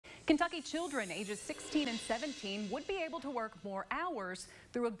Kentucky children ages 16 and 17 would be able to work more hours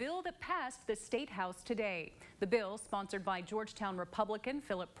through a bill that passed the State House today. The bill, sponsored by Georgetown Republican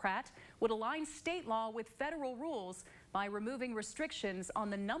Philip Pratt, would align state law with federal rules by removing restrictions on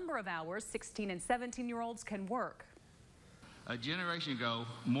the number of hours 16 and 17-year-olds can work. A generation ago,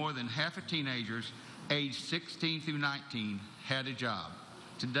 more than half of teenagers aged 16 through 19 had a job.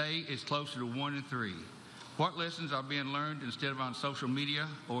 Today, it's closer to 1 in 3. What lessons are being learned instead of on social media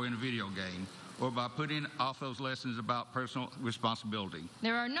or in a video game, or by putting off those lessons about personal responsibility?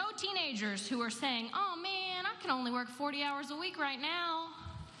 There are no teenagers who are saying, oh man, I can only work 40 hours a week right now.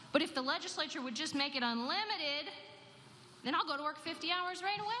 But if the legislature would just make it unlimited, then I'll go to work 50 hours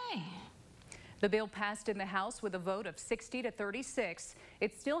right away. The bill passed in the House with a vote of 60 to 36.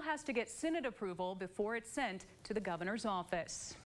 It still has to get Senate approval before it's sent to the governor's office.